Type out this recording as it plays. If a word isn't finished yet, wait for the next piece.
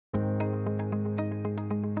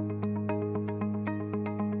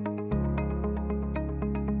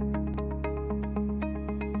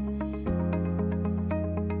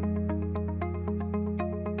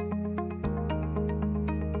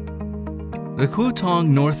The Hutong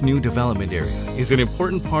North New Development Area is an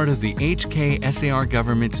important part of the HK-SAR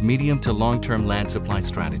government's medium to long-term land supply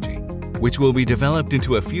strategy, which will be developed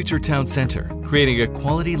into a future town center, creating a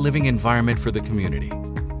quality living environment for the community.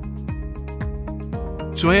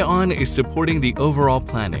 Shui On is supporting the overall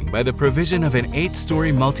planning by the provision of an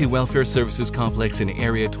 8-story multi-welfare services complex in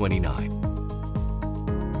Area 29.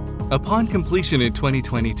 Upon completion in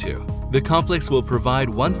 2022, the complex will provide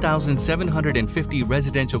 1,750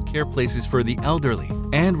 residential care places for the elderly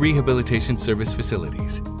and rehabilitation service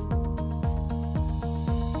facilities.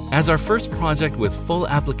 As our first project with full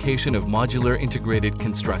application of Modular Integrated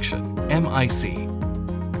Construction, MIC,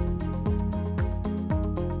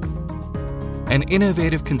 an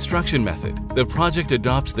innovative construction method, the project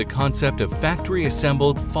adopts the concept of factory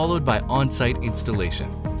assembled followed by on-site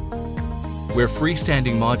installation, where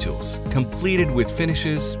freestanding modules, completed with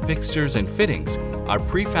finishes, fixtures, and fittings, are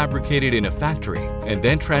prefabricated in a factory and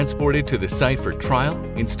then transported to the site for trial,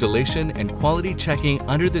 installation, and quality checking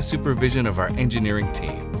under the supervision of our engineering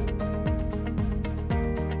team.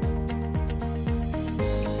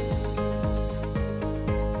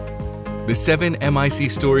 The 7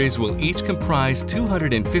 MIC stories will each comprise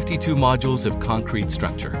 252 modules of concrete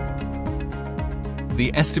structure.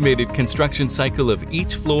 The estimated construction cycle of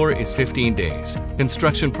each floor is 15 days.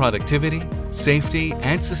 Construction productivity, safety,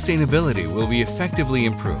 and sustainability will be effectively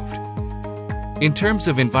improved. In terms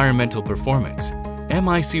of environmental performance,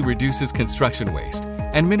 MIC reduces construction waste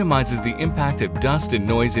and minimizes the impact of dust and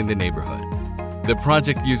noise in the neighborhood. The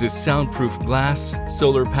project uses soundproof glass,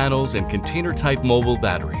 solar panels, and container-type mobile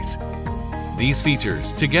batteries. These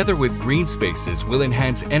features, together with green spaces, will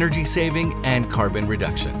enhance energy saving and carbon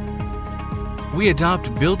reduction. We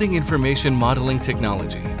adopt Building Information Modeling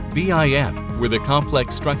Technology, BIM, where the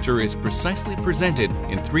complex structure is precisely presented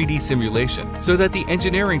in 3D simulation so that the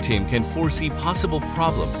engineering team can foresee possible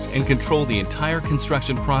problems and control the entire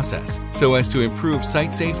construction process so as to improve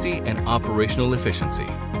site safety and operational efficiency.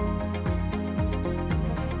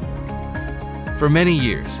 For many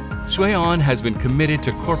years, Shui On has been committed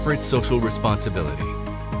to corporate social responsibility.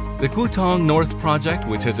 The Hutong North project,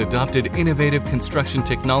 which has adopted innovative construction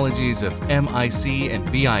technologies of MIC and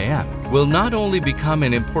BIM, will not only become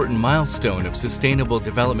an important milestone of sustainable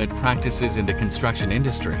development practices in the construction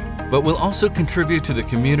industry, but will also contribute to the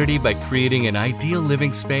community by creating an ideal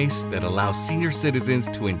living space that allows senior citizens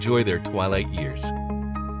to enjoy their twilight years.